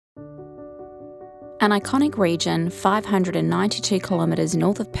An iconic region 592 kilometres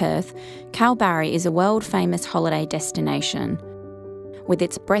north of Perth, Kalbarri is a world-famous holiday destination. With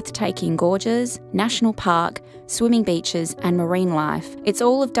its breathtaking gorges, national park, swimming beaches and marine life, it's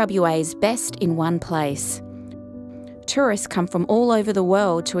all of WA's best in one place. Tourists come from all over the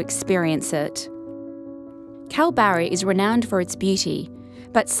world to experience it. Kalbarri is renowned for its beauty,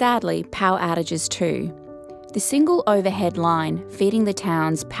 but sadly power outages too. The single overhead line feeding the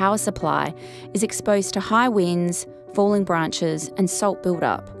town's power supply is exposed to high winds, falling branches and salt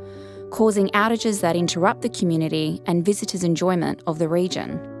build-up, causing outages that interrupt the community and visitors' enjoyment of the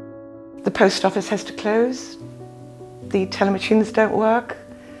region. The post office has to close, the telemachines don't work,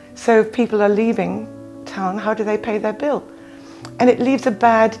 so if people are leaving town, how do they pay their bill? And it leaves a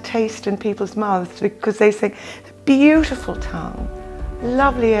bad taste in people's mouths because they think, beautiful town,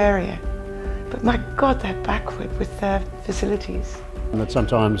 lovely area, but my God, they're backward with their facilities. And that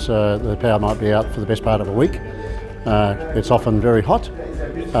sometimes the power might be out for the best part of a week. It's often very hot.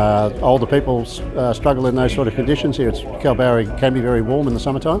 Older people struggle in those sort of conditions. Here, Kalbarri can be very warm in the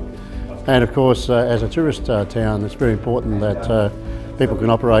summertime. And of course, as a tourist town, it's very important that people can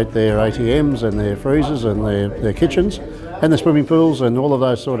operate their ATMs and their freezers and their kitchens and the swimming pools and all of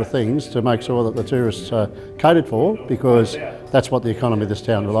those sort of things to make sure that the tourists are catered for, because that's what the economy of this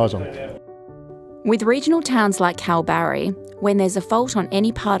town relies on. With regional towns like Kalbarri, when there's a fault on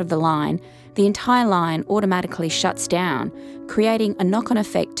any part of the line, the entire line automatically shuts down, creating a knock-on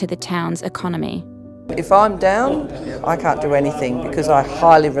effect to the town's economy. If I'm down, I can't do anything because I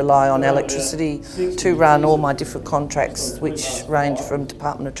highly rely on electricity to run all my different contracts, which range from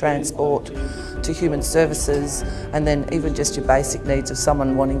Department of Transport to Human Services, and then even just your basic needs of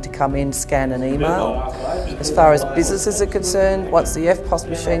someone wanting to come in, scan an email. As far as businesses are concerned, once the FPOS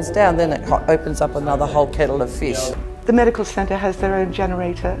machine's down, then it opens up another whole kettle of fish. The medical centre has their own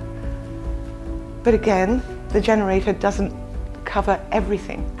generator, but again, the generator doesn't cover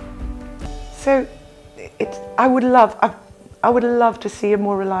everything. So I would love to see a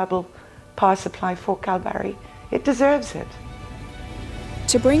more reliable power supply for Kalbarri. It deserves it.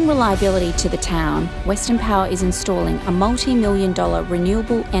 To bring reliability to the town, Western Power is installing a multi-million-dollar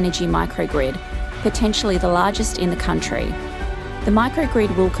renewable energy microgrid, potentially the largest in the country. The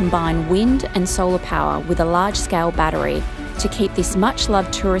microgrid will combine wind and solar power with a large-scale battery to keep this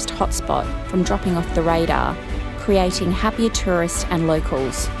much-loved tourist hotspot from dropping off the radar, creating happier tourists and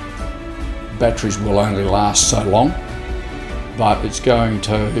locals. Batteries will only last so long, but it's going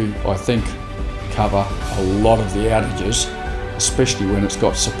to, I think, cover a lot of the outages, especially when it's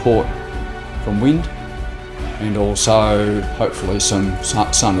got support from wind and also hopefully some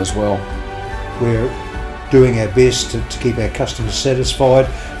sun as well. We're doing our best to keep our customers satisfied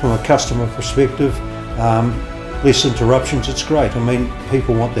from a customer perspective. Less interruptions, it's great. I mean,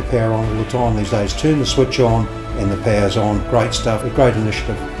 people want their power on all the time these days. Turn the switch on and the power's on. Great stuff, a great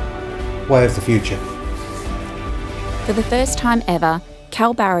initiative. Way of the future. For the first time ever,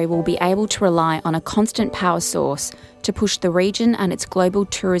 Kalbarri will be able to rely on a constant power source to push the region and its global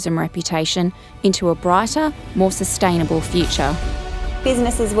tourism reputation into a brighter, more sustainable future.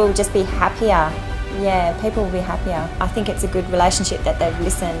 Businesses will just be happier. Yeah, people will be happier. I think it's a good relationship that they've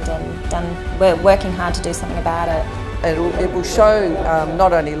listened and we're working hard to do something about it. It will show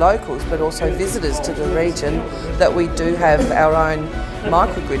not only locals but also visitors to the region that we do have our own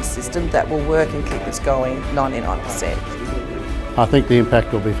microgrid system that will work and keep us going 99%. I think the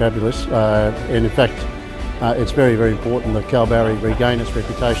impact will be fabulous, and in fact it's very, very important that Kalbarri regain its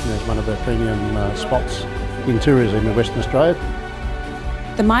reputation as one of the premium spots in tourism in Western Australia.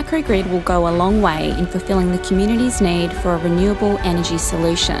 The microgrid will go a long way in fulfilling the community's need for a renewable energy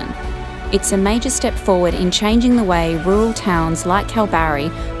solution. It's a major step forward in changing the way rural towns like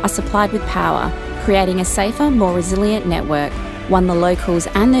Kalbarri are supplied with power, creating a safer, more resilient network, one the locals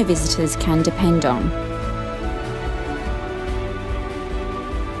and their visitors can depend on.